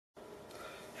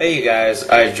Hey you guys,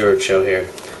 iGEORGEshow here.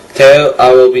 Today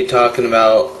I will be talking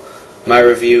about my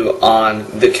review on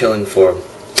The Killing Floor.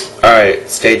 Alright,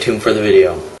 stay tuned for the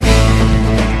video.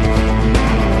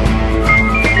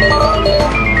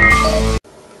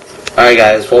 Alright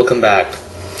guys, welcome back.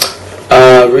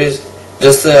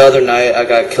 Just the other night I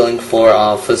got Killing Floor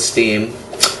off of Steam.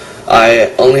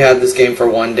 I only had this game for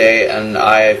one day and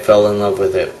I fell in love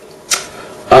with it.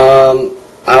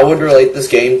 I would relate this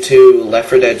game to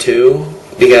Left 4 Dead 2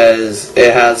 because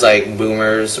it has like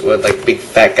boomers with like big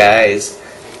fat guys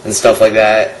and stuff like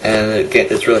that, and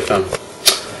it's really fun.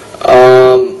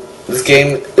 This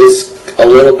game is a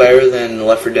little better than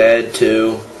Left 4 Dead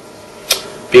 2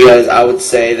 because I would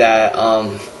say that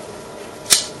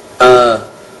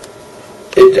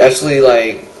it actually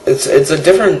it's a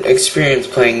different experience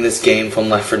playing this game from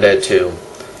Left 4 Dead 2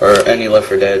 or any Left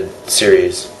 4 Dead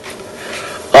series.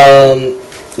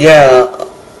 Yeah,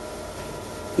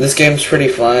 this game's pretty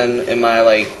fun. In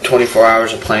my 24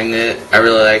 hours of playing it, I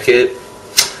really like it.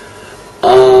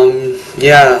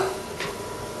 Yeah.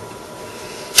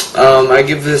 I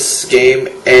give this game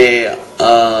a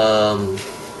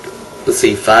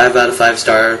 5 out of 5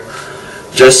 star,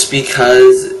 just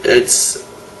because it's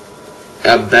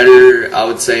a better, I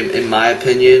would say, in my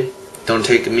opinion. Don't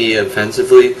take me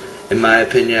offensively. In my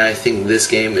opinion, I think this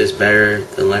game is better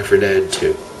than Left 4 Dead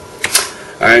 2.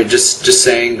 Alright, just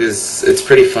saying this, it's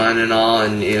pretty fun and all,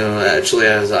 and you know, actually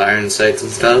has iron sights and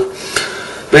stuff.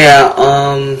 But yeah,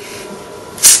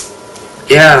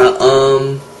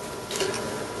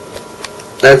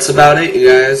 that's about it, you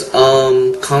guys.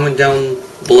 Comment down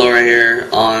below right here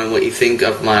on what you think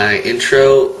of my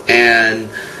intro, and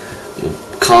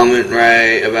comment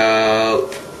right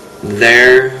about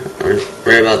there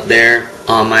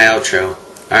on my outro.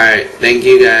 Alright, thank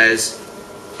you guys.